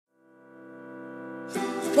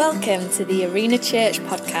Welcome to the Arena Church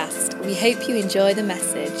podcast. We hope you enjoy the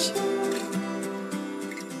message.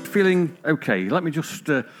 Feeling okay? Let me just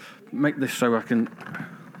make this so I can...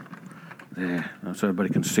 There, so everybody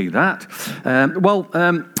can see that.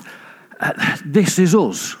 This is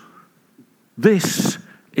us. This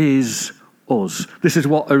is us. This is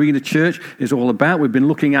what Arena Church is all about. We've been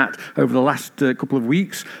looking at over the last couple of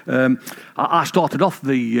weeks. I started off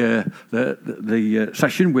the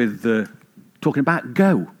session with talking about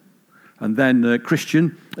go, and then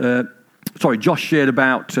Josh shared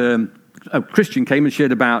about. Christian came and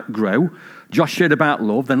shared about grow. Josh shared about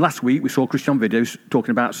love. Then last week we saw Christian on videos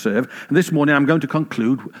talking about serve. And this morning I'm going to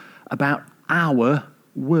conclude about our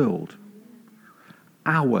world.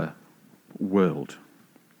 Our world.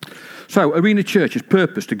 So, Arena Church's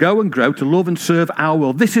purpose, to go and grow, to love and serve our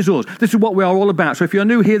world. This is us. This is what we are all about. So if you're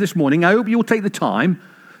new here this morning, I hope you'll take the time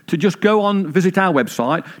to just go on, visit our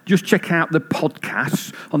website, just check out the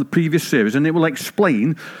podcasts on the previous series, and it will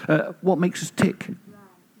explain what makes us tick.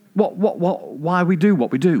 Why we do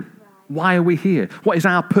what we do. Why are we here? What is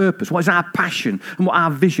our purpose? What is our passion? And what our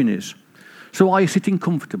vision is. So are you sitting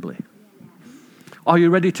comfortably? Are you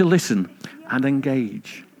ready to listen and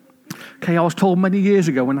engage? Okay, I was told many years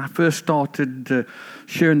ago when I first started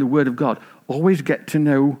sharing the Word of God, always get to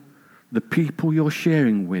know the people you're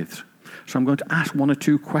sharing with. So I'm going to ask one or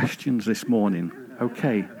two questions this morning,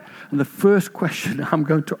 okay? And the first question I'm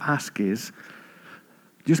going to ask is,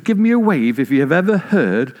 just give me a wave if you have ever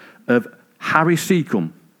heard of Harry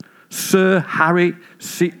Seacombe. Sir Harry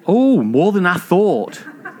Seacombe. Oh, more than I thought.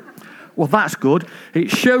 Well, that's good.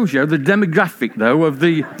 It shows you the demographic, though, of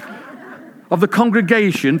the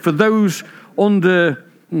congregation for those under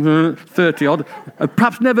 30-odd,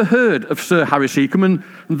 perhaps never heard of Sir Harry Seacombe, and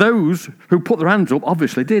those who put their hands up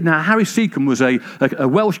obviously did. Now, Harry Seacombe was a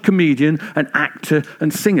Welsh comedian, an actor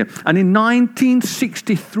and singer. And in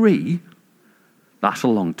 1963, that's a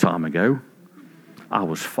long time ago, I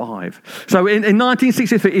was 5. So in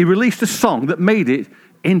 1963, he released a song that made it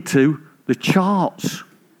into the charts.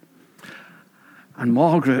 And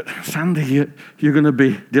Margaret, Sandy, you're going to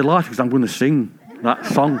be delighted because I'm going to sing that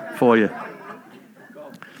song for you.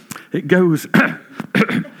 It goes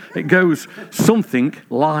something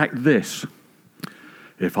like this.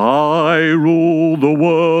 If I ruled the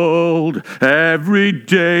world, every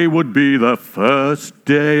day would be the first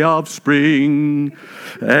day of spring.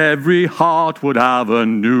 Every heart would have a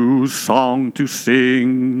new song to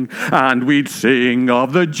sing, and we'd sing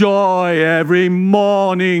of the joy every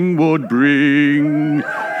morning would bring.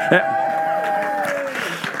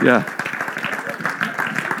 Yeah.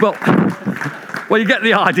 Well, you get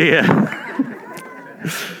the idea.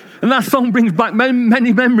 And that song brings back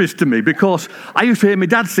many memories to me because I used to hear my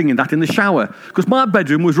dad singing that in the shower because my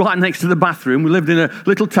bedroom was right next to the bathroom. We lived in a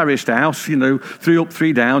little terraced house, 3 up,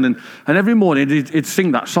 3 down, and every morning he'd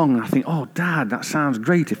sing that song. And I think, oh, Dad, that sounds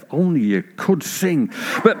great. If only you could sing.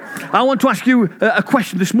 But I want to ask you a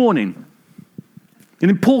question this morning, an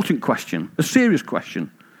important question, a serious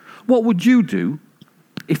question. What would you do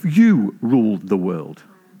if you ruled the world?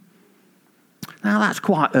 Now, that's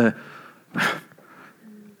quite a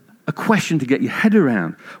question to get your head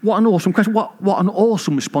around. What an awesome question. What an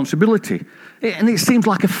awesome responsibility. And it seems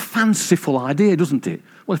like a fanciful idea, doesn't it?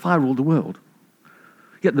 Well, if I ruled the world.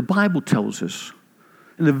 Yet the Bible tells us,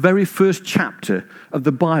 in the very first chapter of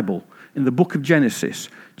the Bible, in the book of Genesis,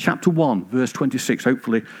 chapter 1, verse 26,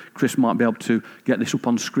 hopefully Chris might be able to get this up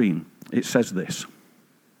on screen. It says this.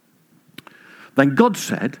 Then God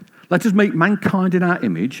said, let us make mankind in our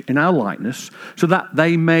image, in our likeness, so that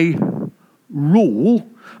they may rule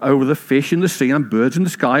over the fish in the sea and birds in the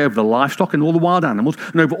sky, over the livestock and all the wild animals,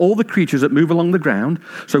 and over all the creatures that move along the ground.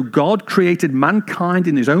 So God created mankind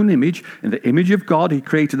in his own image. In the image of God, he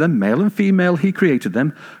created them. Male and female, he created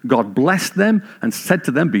them. God blessed them and said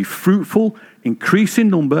to them, be fruitful, increase in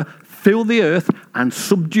number, fill the earth and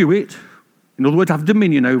subdue it. In other words, have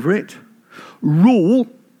dominion over it. Rule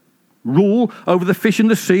over the fish in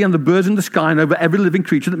the sea and the birds in the sky and over every living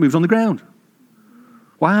creature that moves on the ground.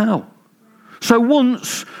 Wow. So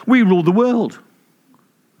once we ruled the world.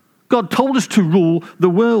 God told us to rule the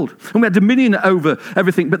world. And we had dominion over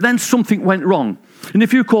everything. But then something went wrong. And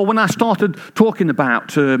if you recall, when I started talking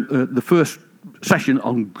about the first session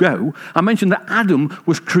on Go, I mentioned that Adam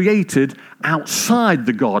was created outside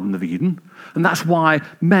the Garden of Eden. And that's why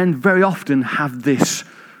men very often have this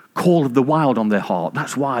call of the wild on their heart.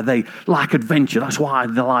 That's why they like adventure. That's why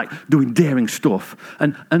they like doing daring stuff.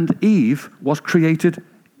 And Eve was created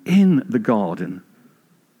in the garden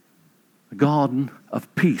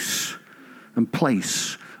of peace and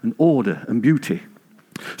place and order and beauty.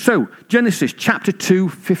 So, Genesis chapter 2,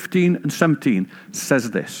 15 and 17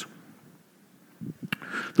 says this.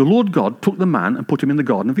 The Lord God took the man and put him in the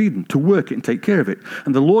Garden of Eden to work it and take care of it.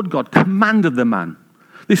 And the Lord God commanded the man.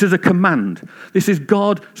 This is a command. This is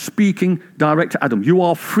God speaking direct to Adam. You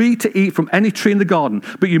are free to eat from any tree in the garden,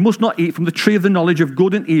 but you must not eat from the tree of the knowledge of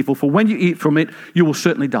good and evil, for when you eat from it, you will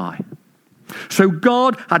certainly die. So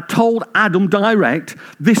God had told Adam direct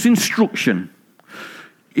this instruction.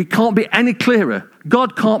 It can't be any clearer.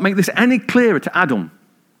 God can't make this any clearer to Adam.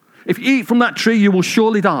 If you eat from that tree, you will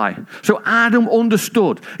surely die. So Adam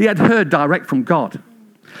understood. He had heard direct from God.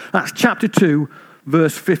 That's chapter 2,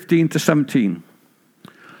 verse 15 to 17.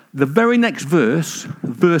 The very next verse,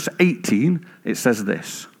 verse 18, it says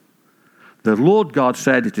this. The Lord God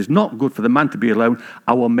said, it is not good for the man to be alone.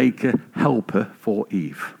 I will make a helper for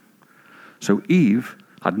Eve. So Eve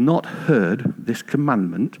had not heard this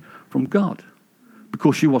commandment from God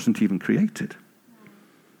because she wasn't even created.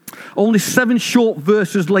 Only 7 short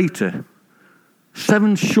verses later,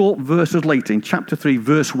 in chapter 3,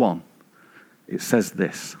 verse 1, it says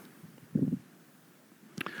this.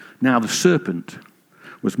 Now the serpent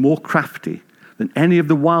was more crafty than any of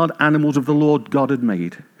the wild animals of the Lord God had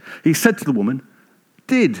made. He said to the woman,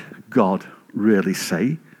 did God really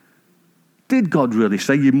say? Did God really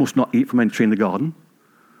say you must not eat from any tree in the garden?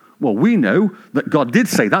 Well, we know that God did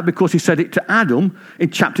say that because he said it to Adam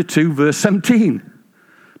in chapter 2, verse 17,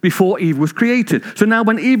 before Eve was created. So now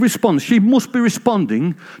when Eve responds, she must be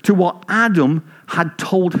responding to what Adam had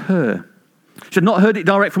told her. She had not heard it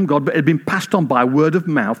direct from God, but it had been passed on by word of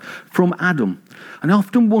mouth from Adam. And I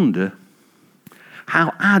often wonder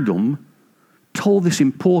how Adam told this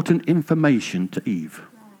important information to Eve.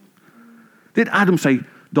 Did Adam say,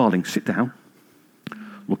 darling, sit down,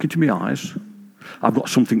 look into my eyes. I've got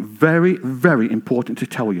something very, very important to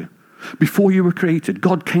tell you. Before you were created,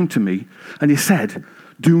 God came to me and he said,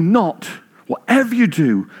 do not, whatever you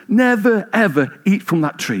do, never, ever eat from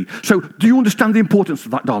that tree. So do you understand the importance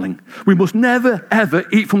of that, darling? We must never, ever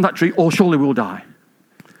eat from that tree or surely we'll die.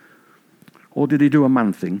 Or did he do a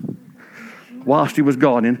man thing? Whilst he was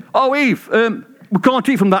gardening, oh, Eve, we can't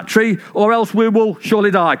eat from that tree or else we will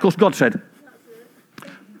surely die, because God said.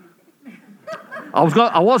 I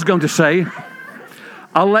was going to say,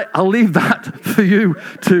 I'll leave that for you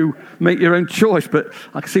to make your own choice, but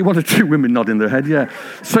I can see 1 or 2 women nodding their head, yeah.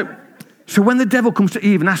 So when the devil comes to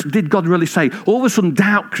Eve and asks, did God really say? All of a sudden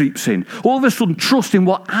doubt creeps in. All of a sudden trust in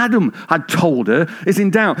what Adam had told her is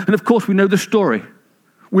in doubt. And of course we know the story.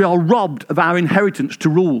 We are robbed of our inheritance to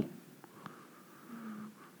rule.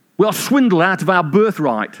 We are swindled out of our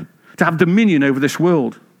birthright to have dominion over this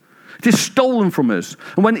world. It is stolen from us.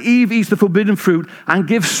 And when Eve eats the forbidden fruit and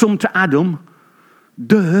gives some to Adam,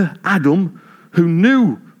 Adam, who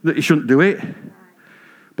knew that he shouldn't do it,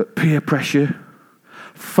 but peer pressure,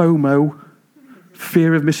 FOMO,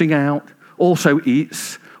 fear of missing out, also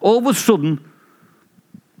eats. All of a sudden,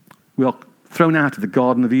 we are thrown out of the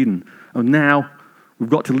Garden of Eden. And now we've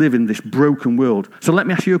got to live in this broken world. So let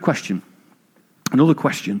me ask you a question. Another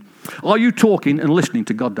question. Are you talking and listening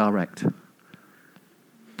to God direct?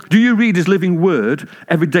 Do you read his living word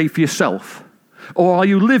every day for yourself? Or are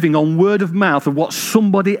you living on word of mouth of what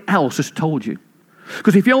somebody else has told you?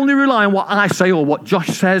 Because if you only rely on what I say or what Josh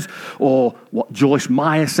says or what Joyce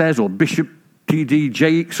Meyer says or Bishop T.D.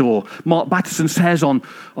 Jakes or Mark Batterson says on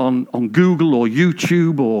Google or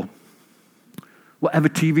YouTube or whatever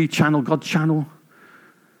TV channel, God channel,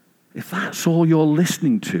 if that's all you're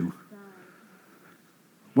listening to,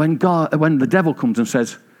 when the devil comes and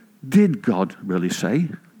says, did God really say?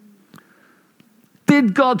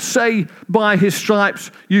 Did God say, by his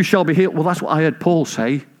stripes you shall be healed? Well, that's what I heard Paul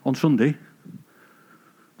say on Sunday.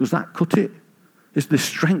 Does that cut it? Is there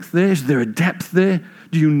strength there? Is there a depth there?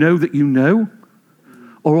 Do you know that you know?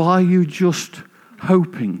 Or are you just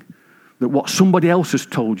hoping that what somebody else has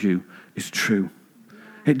told you is true?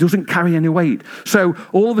 It doesn't carry any weight. So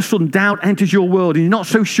all of a sudden doubt enters your world and you're not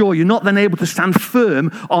so sure. You're not then able to stand firm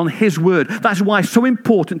on his word. That's why it's so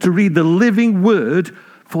important to read the living word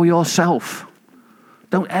for yourself.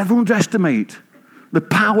 Don't ever underestimate the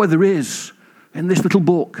power there is in this little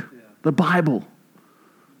book, the Bible.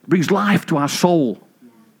 It brings life to our soul.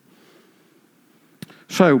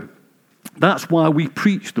 So that's why we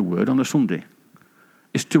preach the word on a Sunday.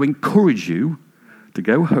 It's to encourage you to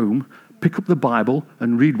go home, pick up the Bible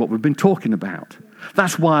and read what we've been talking about.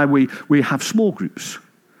 That's why we have small groups.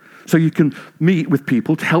 So you can meet with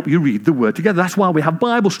people to help you read the word together. That's why we have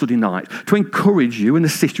Bible study night, to encourage you and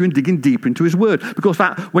assist you in digging deeper into his word. Because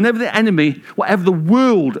whenever the enemy, whatever the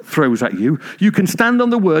world throws at you, you can stand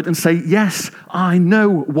on the word and say, yes, I know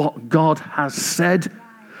what God has said.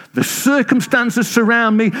 The circumstances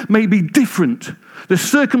surround me may be different. The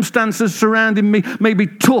circumstances surrounding me may be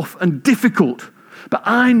tough and difficult. But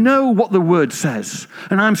I know what the word says,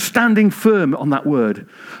 and I'm standing firm on that word.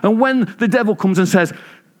 And when the devil comes and says,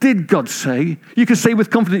 did God say? You can say with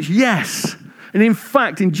confidence, yes. And in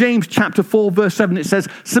fact, in James chapter 4, verse 7, it says,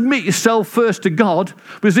 submit yourself first to God,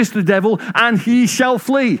 resist the devil, and he shall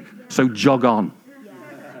flee. So jog on.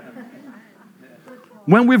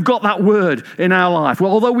 When we've got that word in our life,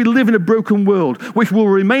 well, although we live in a broken world, which will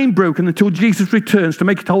remain broken until Jesus returns to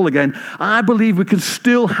make it whole again, I believe we can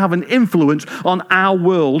still have an influence on our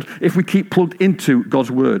world if we keep plugged into God's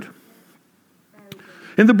word.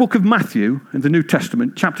 In the book of Matthew, in the New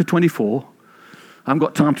Testament, chapter 24, I haven't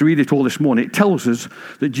got time to read it all this morning, it tells us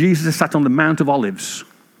that Jesus is sat on the Mount of Olives.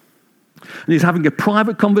 And he's having a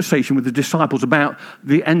private conversation with the disciples about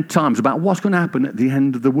the end times, about what's going to happen at the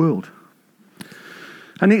end of the world.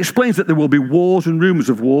 And he explains that there will be wars and rumors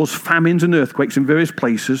of wars, famines and earthquakes in various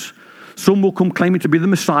places. Some will come claiming to be the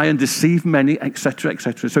Messiah and deceive many, etc.,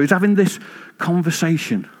 etc. So he's having this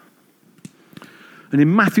conversation. And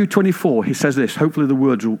in Matthew 24, he says this. Hopefully the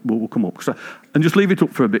words will come up. And just leave it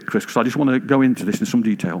up for a bit, Chris, because I just want to go into this in some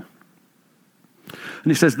detail.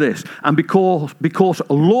 And he says this, and because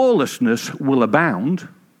lawlessness will abound,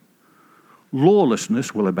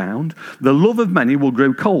 the love of many will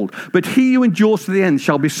grow cold. But he who endures to the end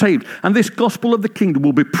shall be saved. And this gospel of the kingdom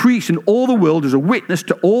will be preached in all the world as a witness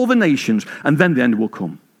to all the nations, and then the end will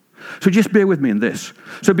come. So just bear with me in this.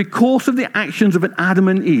 So because of the actions of Adam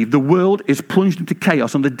and Eve, the world is plunged into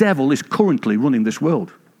chaos, and the devil is currently running this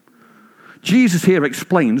world. Jesus here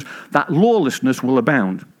explains that lawlessness will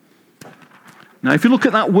abound. Now, if you look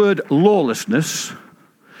at that word lawlessness,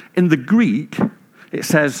 in the Greek, it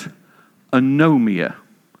says anomia.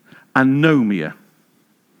 Anomia.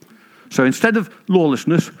 So instead of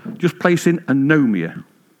lawlessness, just place in anomia.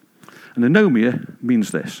 And anomia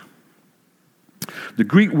means this. The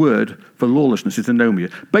Greek word for lawlessness is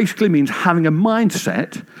anomia. Basically means having a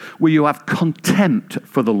mindset where you have contempt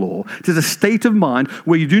for the law. It is a state of mind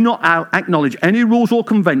where you do not acknowledge any rules or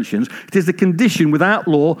conventions. It is a condition without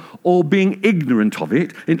law or being ignorant of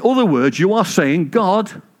it. In other words, you are saying,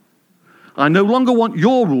 God, I no longer want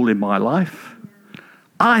your rule in my life.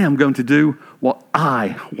 I am going to do what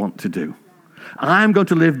I want to do. I am going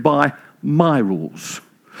to live by my rules.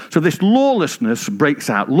 So this lawlessness breaks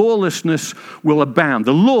out. Lawlessness will abound.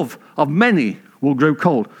 The love of many will grow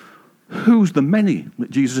cold. Who's the many that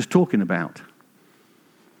Jesus is talking about?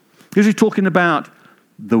 Is he talking about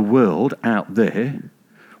the world out there?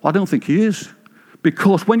 Well, I don't think he is.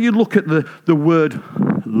 Because when you look at the word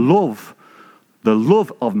love, the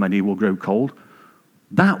love of many will grow cold.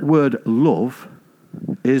 That word love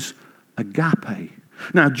is agape.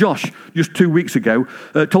 Now, Josh, just 2 weeks ago,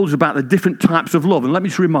 told us about the different types of love. And let me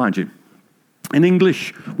just remind you, in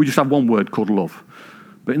English, we just have one word called love.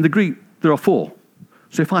 But in the Greek, there are 4.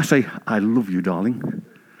 So if I say, I love you, darling,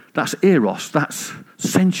 that's eros, that's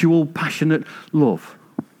sensual, passionate love.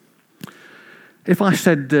 If I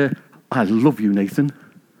said, I love you, Nathan,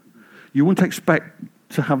 you wouldn't expect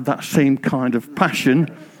to have that same kind of passion.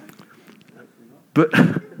 But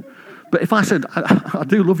if I said, I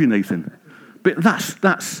do love you, Nathan, but that's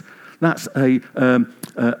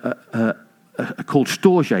called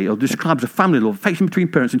storge, or describes a family love, affection between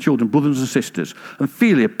parents and children, brothers and sisters, and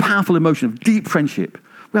philia, a powerful emotion of deep friendship.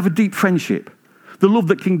 We have a deep friendship. The love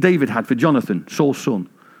that King David had for Jonathan, Saul's son.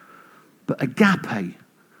 But agape,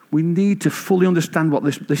 we need to fully understand what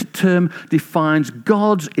this term defines: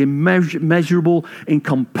 God's immeasurable,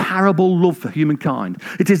 incomparable love for humankind.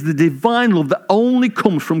 It is the divine love that only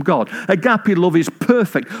comes from God. Agape love is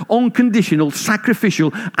perfect, unconditional,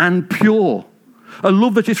 sacrificial, and pure. A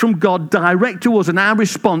love that is from God, direct to us, and our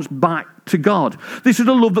response back to God. This is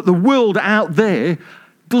a love that the world out there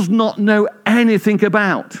does not know anything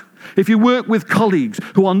about. If you work with colleagues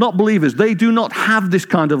who are not believers, they do not have this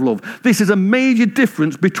kind of love. This is a major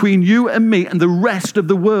difference between you and me and the rest of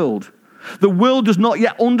the world. The world does not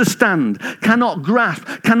yet understand, cannot grasp,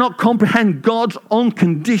 cannot comprehend God's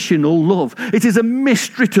unconditional love. It is a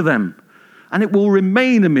mystery to them, and it will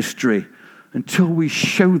remain a mystery until we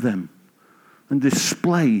show them and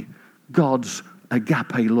display God's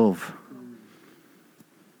agape love.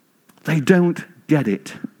 They don't get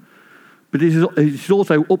it. But it is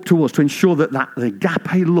also up to us to ensure that the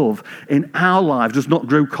agape love in our lives does not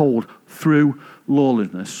grow cold through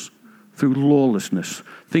lawlessness,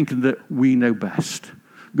 thinking that we know best,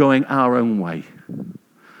 going our own way.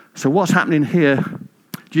 So what's happening here?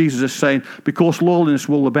 Jesus is saying, because lawlessness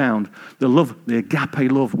will abound, the agape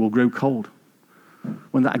love will grow cold.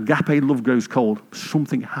 when that agape love grows cold,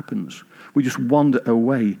 something happens. We just wander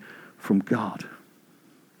away from God.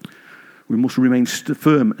 We must remain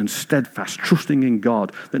firm and steadfast, trusting in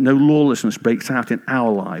God that no lawlessness breaks out in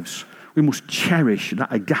our lives. We must cherish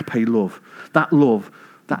that agape love, that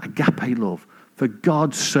agape love. For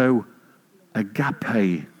God so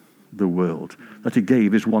agape the world that he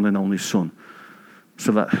gave his one and only Son,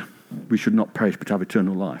 so that we should not perish but have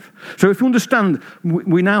eternal life. So if we understand,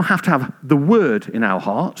 we now have to have the word in our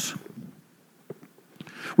hearts.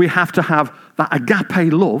 We have to have that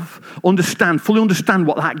agape love, fully understand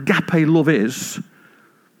what that agape love is.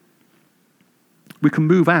 We can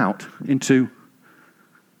move out into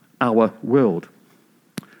our world.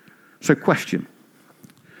 So question,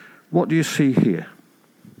 what do you see here?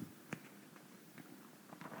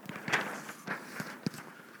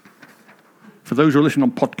 For those who are listening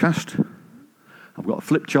on podcast, I've got a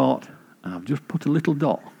flip chart and I've just put a little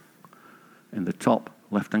dot in the top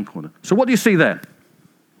left-hand corner. So what do you see there?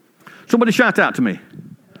 Somebody shout out to me.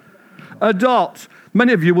 A dot.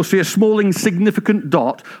 Many of you will see a small insignificant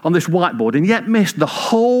dot on this whiteboard and yet miss the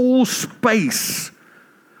whole space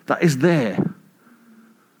that is there,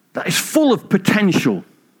 that is full of potential,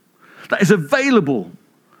 that is available.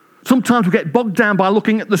 Sometimes we get bogged down by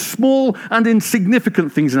looking at the small and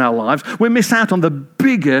insignificant things in our lives. We miss out on the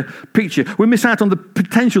bigger picture. We miss out on the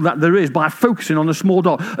potential that there is by focusing on a small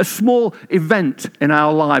dot, a small event in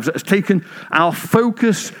our lives that has taken our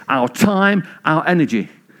focus, our time, our energy.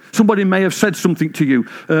 Somebody may have said something to you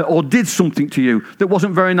or did something to you that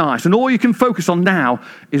wasn't very nice. And all you can focus on now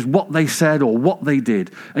is what they said or what they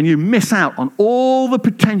did. And you miss out on all the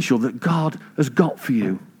potential that God has got for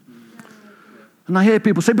you. And I hear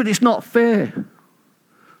people say, but it's not fair.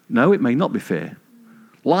 No, it may not be fair.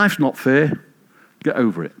 Life's not fair. Get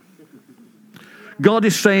over it. God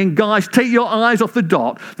is saying, guys, take your eyes off the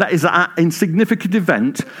dot. That is that insignificant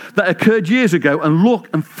event that occurred years ago and look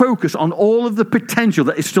and focus on all of the potential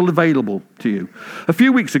that is still available to you. A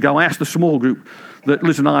few weeks ago, I asked the small group that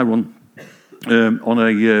Liz and I run on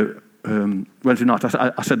a Wednesday night.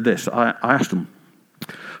 I said this. I asked them.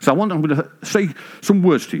 So I'm going to say some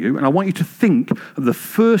words to you, and I want you to think of the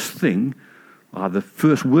first thing, the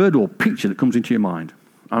first word or picture that comes into your mind.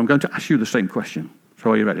 I'm going to ask you the same question.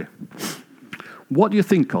 So are you ready? What do you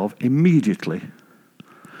think of immediately?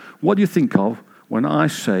 What do you think of when I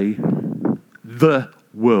say the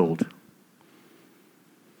world?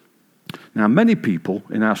 Now, many people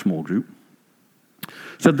in our small group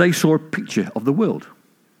said they saw a picture of the world.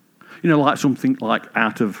 You know, like something like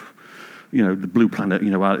out of, the blue planet,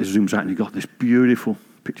 how it zooms out and you've got this beautiful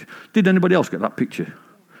picture. Did anybody else get that picture?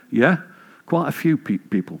 Yeah? Quite a few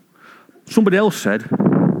people. Somebody else said,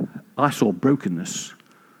 I saw brokenness,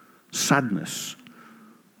 sadness,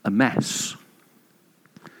 a mess.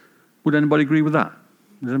 Would anybody agree with that?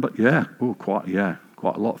 Anybody? Yeah. Oh, quite a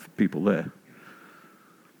lot of people there.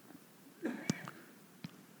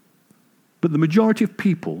 But the majority of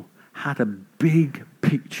people had a big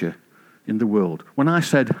picture in the world. When I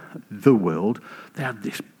said the world, they had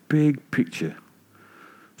this big picture.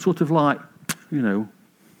 Sort of like,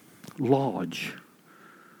 large.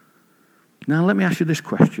 Now let me ask you this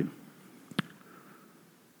question.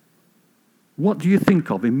 What do you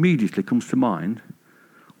think of immediately comes to mind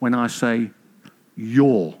when I say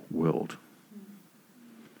your world?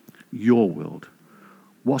 Your world.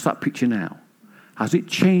 What's that picture now? Has it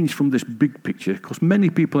changed from this big picture? Because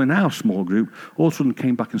many people in our small group all of a sudden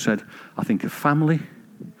came back and said, I think of family,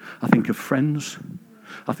 I think of friends,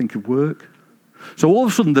 I think of work. So all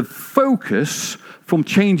of a sudden the focus from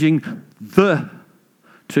changing the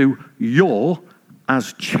to your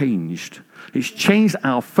has changed. It's changed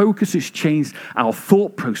our focus, it's changed our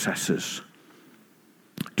thought processes.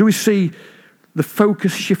 Do we see the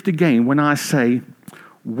focus shift again when I say,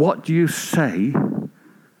 what do you say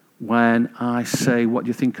when I say, what do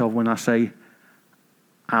you think of when I say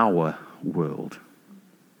our world?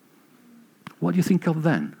 What do you think of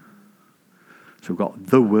then? So we've got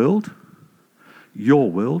the world,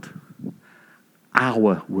 your world,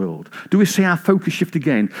 our world. Do we see our focus shift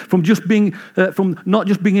again from just being, from not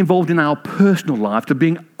just being involved in our personal life to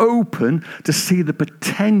being open to see the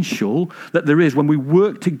potential that there is when we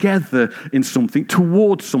work together in something,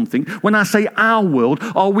 towards something? When I say our world,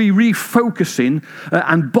 are we refocusing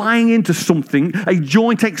and buying into something, a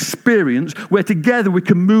joint experience where together we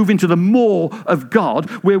can move into the more of God,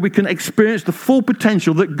 where we can experience the full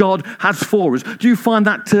potential that God has for us? Do you find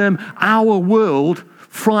that term, our world,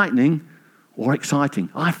 frightening or exciting?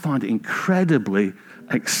 I find it incredibly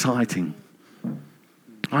exciting.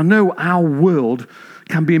 I know our world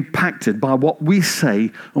can be impacted by what we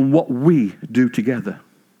say and what we do together.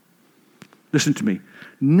 Listen to me.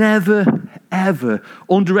 Never, ever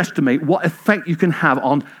underestimate what effect you can have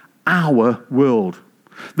on our world.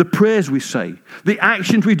 The prayers we say, the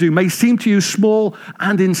actions we do may seem to you small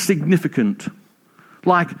and insignificant,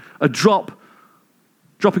 like a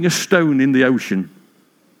dropping a stone in the ocean.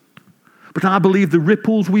 But I believe the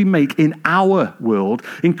ripples we make in our world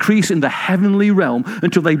increase in the heavenly realm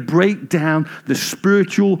until they break down the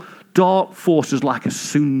spiritual dark forces like a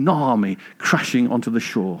tsunami crashing onto the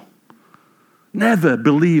shore. Never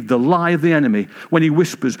believe the lie of the enemy when he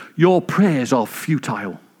whispers, your prayers are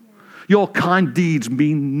futile. Your kind deeds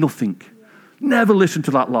mean nothing. Never listen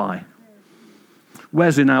to that lie.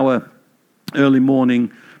 Wes, in our early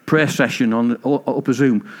morning prayer session on Upper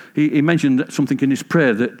Zoom, he mentioned something in his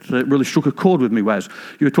prayer that really struck a chord with me, Wes.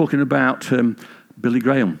 You were talking about Billy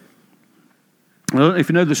Graham. I don't know if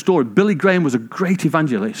you know the story. Billy Graham was a great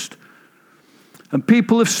evangelist. And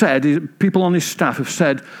people on his staff have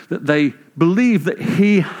said that they believe that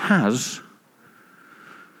he has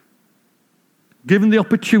given the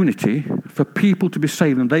opportunity for people to be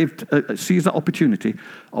saved, and they've seized that opportunity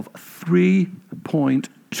of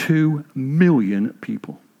 3.2 million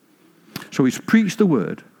people. So he's preached the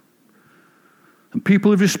word, and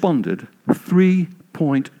people have responded,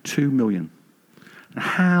 3.2 million. And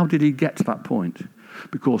how did he get to that point?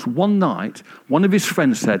 Because one night, one of his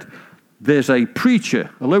friends said, there's a preacher,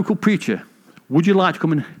 a local preacher. Would you like to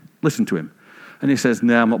come and listen to him? And he says,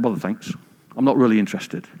 no, I'm not bothered, thanks. I'm not really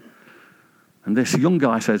interested. And this young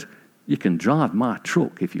guy says, you can drive my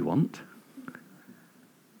truck if you want.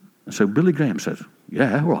 And so Billy Graham says,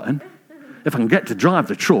 yeah, all right then. If I can get to drive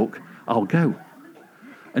the truck, I'll go.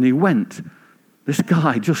 And he went. This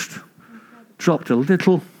guy just dropped a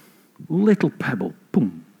little pebble,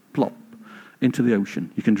 boom, plop, into the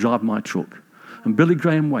ocean. You can drive my truck. And Billy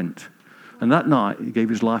Graham went. And that night, he gave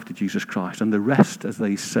his life to Jesus Christ. And the rest, as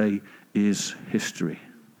they say, is history.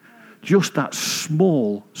 Just that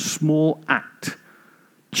small act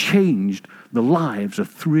changed the lives of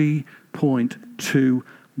 3.2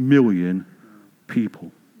 million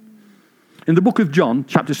people. In the book of John,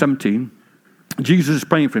 chapter 17, Jesus is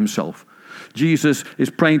praying for himself. Jesus is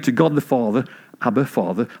praying to God the Father, Abba,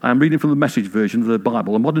 Father. I am reading from the Message version of the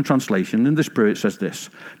Bible, a modern translation. In the Spirit says this,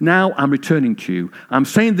 now I'm returning to you. I'm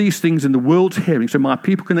saying these things in the world's hearing so my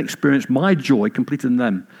people can experience my joy completed in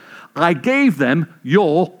them. I gave them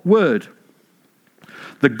your word.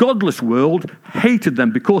 The godless world hated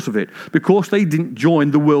them because of it, because they didn't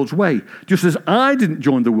join the world's way, just as I didn't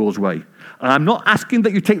join the world's way. I'm not asking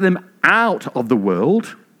that you take them out of the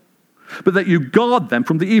world, but that you guard them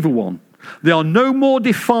from the evil one. They are no more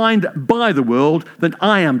defined by the world than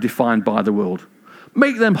I am defined by the world.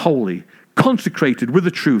 Make them holy, consecrated with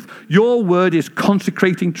the truth. Your word is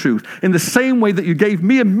consecrating truth. In the same way that you gave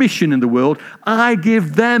me a mission in the world, I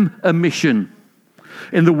give them a mission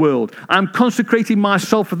in the world. I'm consecrating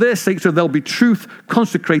myself for their sake so there'll be truth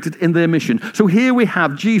consecrated in their mission. So here we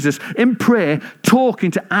have Jesus in prayer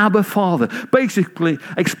talking to Abba Father, basically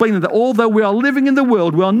explaining that although we are living in the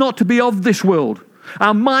world, we are not to be of this world.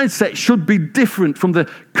 Our mindset should be different from the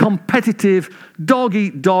competitive,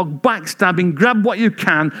 dog-eat-dog, backstabbing, grab what you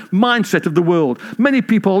can mindset of the world. Many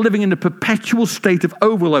people are living in a perpetual state of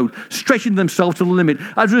overload, stretching themselves to the limit.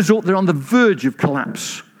 As a result, they're on the verge of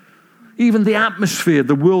collapse. Even the atmosphere of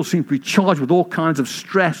the world seems to be charged with all kinds of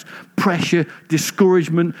stress, pressure,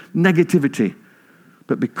 discouragement, negativity.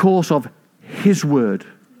 But because of his word,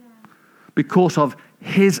 because of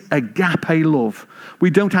his agape love, we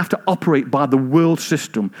don't have to operate by the world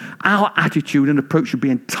system. Our attitude and approach should be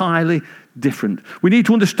entirely different. We need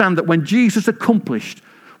to understand that when Jesus accomplished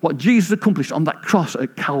what Jesus accomplished on that cross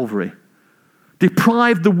at Calvary,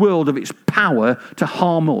 deprived the world of its power to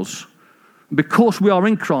harm us. Because we are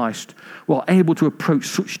in Christ, we are able to approach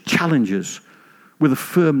such challenges with a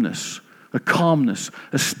firmness, a calmness,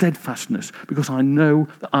 a steadfastness, because I know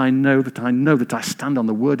that I stand on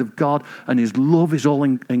the word of God and his love is all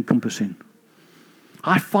encompassing.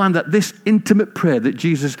 I find that this intimate prayer that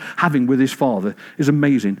Jesus is having with his Father is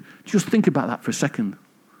amazing. Just think about that for a second.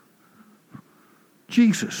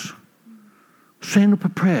 Jesus saying up a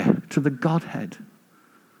prayer to the Godhead,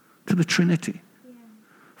 to the Trinity,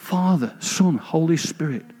 Father, Son, Holy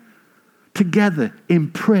Spirit, together in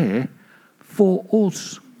prayer for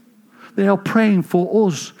us. They are praying for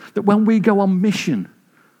us, that when we go on mission,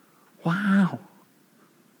 wow,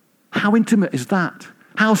 how intimate is that?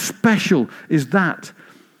 How special is that?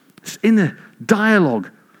 It's in a dialogue,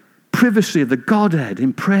 privacy of the Godhead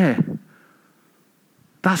in prayer.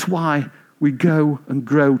 That's why we go and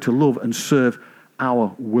grow to love and serve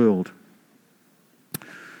our world.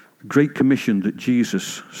 The Great Commission that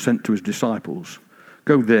Jesus sent to his disciples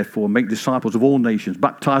Go therefore, make disciples of all nations,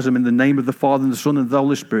 baptize them in the name of the Father and the Son and the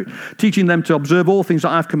Holy Spirit, teaching them to observe all things that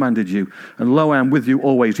I have commanded you. And lo, I am with you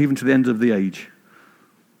always, even to the end of the age.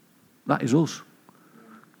 That is us.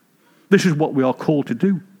 This is what we are called to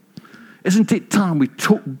do. Isn't it time we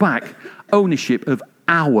took back ownership of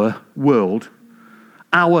our world,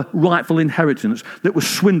 our rightful inheritance that was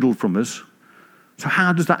swindled from us? So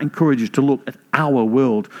how does that encourage us to look at our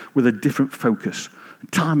world with a different focus?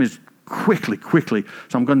 Time is quickly,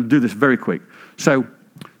 so I'm going to do this very quick. So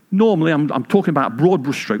normally I'm talking about broad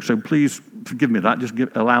brushstrokes, so please forgive me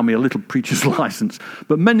that, allow me a little preacher's license.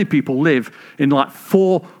 But many people live in like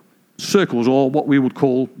 4 circles, or what we would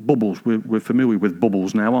call bubbles. We're familiar with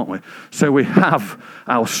bubbles now, aren't we? So we have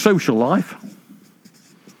our social life,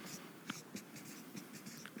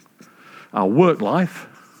 our work life,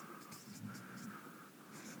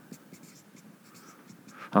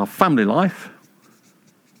 our family life,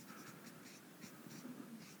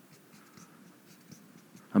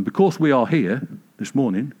 and because we are here this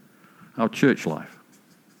morning, our church life.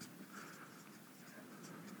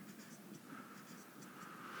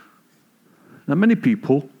 Now, many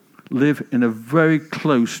people live in a very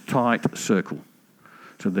close, tight circle.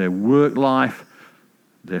 So their work life,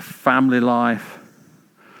 their family life,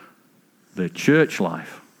 their church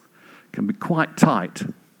life can be quite tight.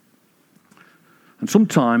 And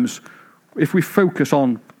sometimes, if we focus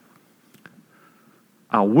on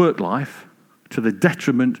our work life to the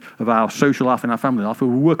detriment of our social life and our family life,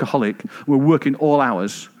 we're workaholic, we're working all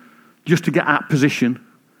hours just to get that position,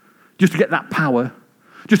 just to get that power,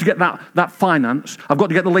 just to get that finance. I've got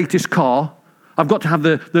to get the latest car. I've got to have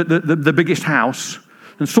the biggest house.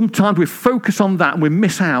 And sometimes we focus on that and we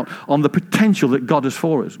miss out on the potential that God has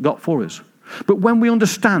got for us. But when we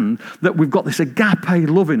understand that we've got this agape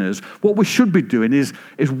love in us, what we should be doing is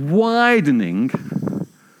widening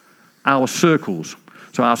our circles.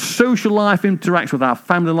 So our social life interacts with our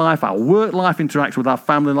family life, our work life interacts with our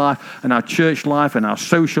family life, and our church life and our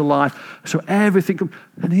social life. So everything,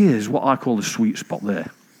 and here's what I call the sweet spot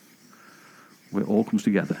there, where it all comes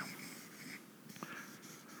together.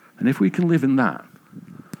 And if we can live in that,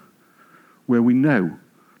 where we know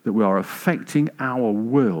that we are affecting our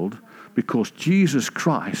world because Jesus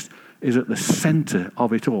Christ is at the center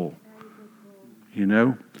of it all. You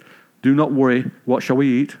know, do not worry, what shall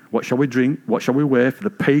we eat? What shall we drink? What shall we wear? For the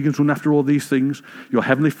pagans run after all these things. Your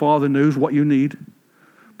heavenly Father knows what you need.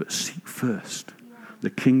 But seek first the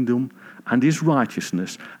kingdom and his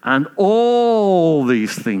righteousness, and all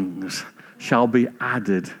these things shall be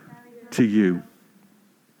added to you.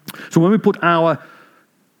 So when we put God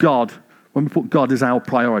as our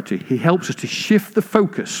priority, he helps us to shift the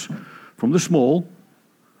focus from the small,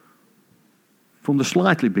 from the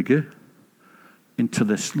slightly bigger, into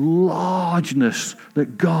this largeness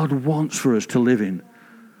that God wants for us to live in.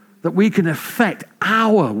 That we can affect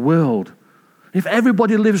our world. If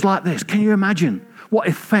everybody lives like this, can you imagine what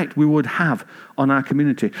effect we would have on our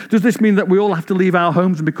community? Does this mean that we all have to leave our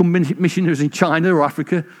homes and become missionaries in China or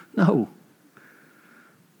Africa? No.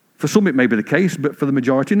 For some it may be the case, but for the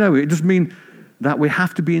majority, no. It does mean that we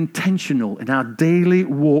have to be intentional in our daily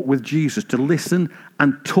walk with Jesus, to listen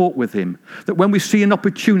and talk with him. That when we see an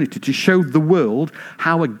opportunity to show the world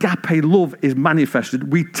how agape love is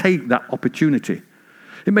manifested, we take that opportunity.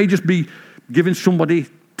 It may just be giving somebody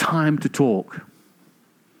time to talk.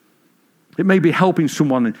 It may be helping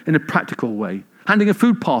someone in a practical way, handing a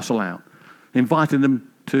food parcel out, inviting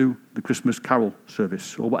them to the Christmas carol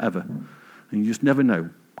service or whatever. And you just never know.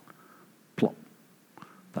 Plop.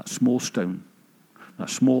 That small stone, that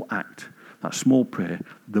small act, that small prayer,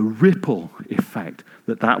 the ripple effect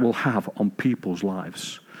that will have on people's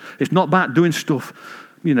lives. It's not about doing stuff,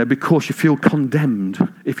 because you feel condemned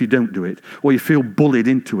if you don't do it, or you feel bullied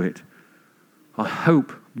into it. I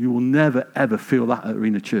hope you will never, ever feel that at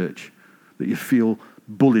Arena Church, that you feel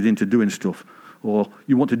bullied into doing stuff, or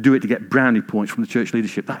you want to do it to get brownie points from the church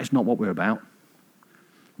leadership. That is not what we're about.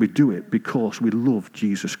 We do it because we love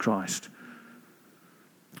Jesus Christ.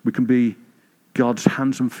 We can be God's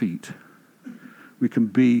hands and feet. We can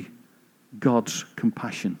be God's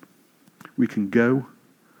compassion. We can go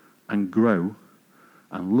and grow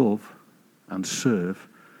and love and serve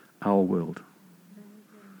our world.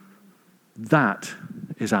 That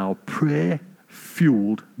is our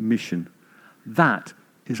prayer-fueled mission. That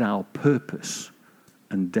is our purpose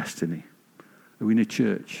and destiny. Arena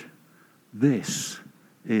Church, this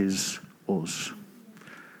is us.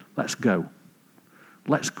 Let's go.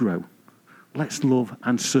 Let's grow. Let's love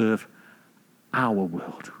and serve our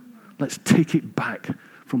world. Let's take it back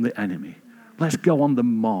from the enemy. Let's go on the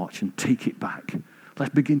march and take it back.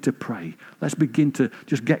 Let's begin to pray. Let's begin to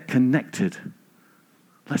just get connected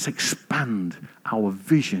Let's expand our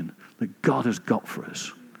vision that God has got for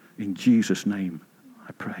us. In Jesus' name,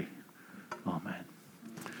 I pray. Amen.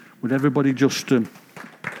 Would everybody just... Could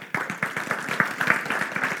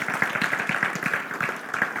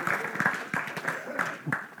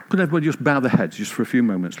everybody just bow their heads just for a few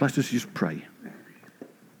moments? Let's just pray.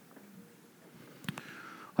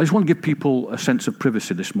 I just want to give people a sense of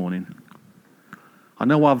privacy this morning. I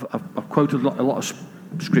know I've quoted a lot of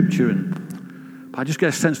scripture, but I just get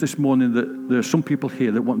a sense this morning that there are some people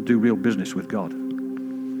here that want to do real business with God.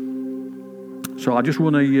 So I just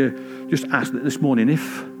want to just ask that this morning,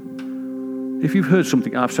 if you've heard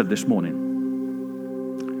something I've said this morning,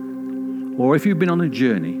 or if you've been on a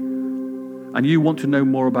journey and you want to know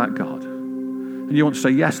more about God, and you want to say,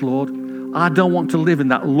 yes, Lord, I don't want to live in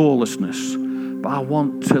that lawlessness, but I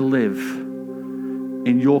want to live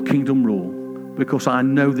in your kingdom rule because I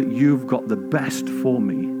know that you've got the best for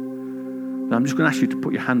me. And I'm just going to ask you to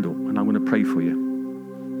put your hand up and I'm going to pray for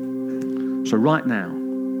you. So right now,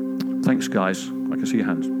 thanks guys, I can see your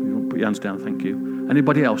hands. You want to put your hands down, thank you.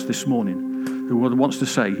 Anybody else this morning who wants to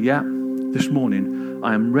say, yeah, this morning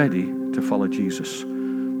I am ready to follow Jesus.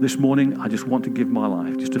 This morning I just want to give my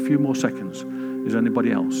life. Just a few more seconds. Is there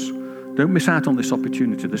anybody else? Don't miss out on this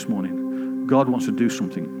opportunity this morning. God wants to do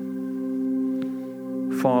something.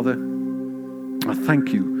 Father, I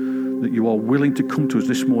thank you that you are willing to come to us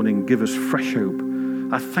this morning and give us fresh hope.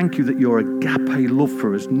 I thank you that your agape love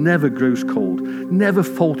for us never grows cold, never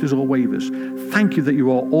falters or wavers. Thank you that you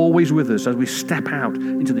are always with us as we step out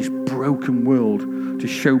into this broken world to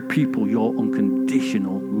show people your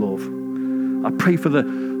unconditional love. I pray for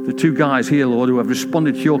the two guys here, Lord, who have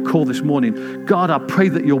responded to your call this morning. God, I pray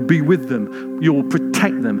that you'll be with them. You will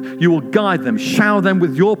protect them. You will guide them. Shower them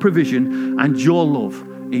with your provision and your love.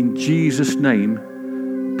 In Jesus' name,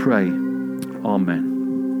 pray. Amen.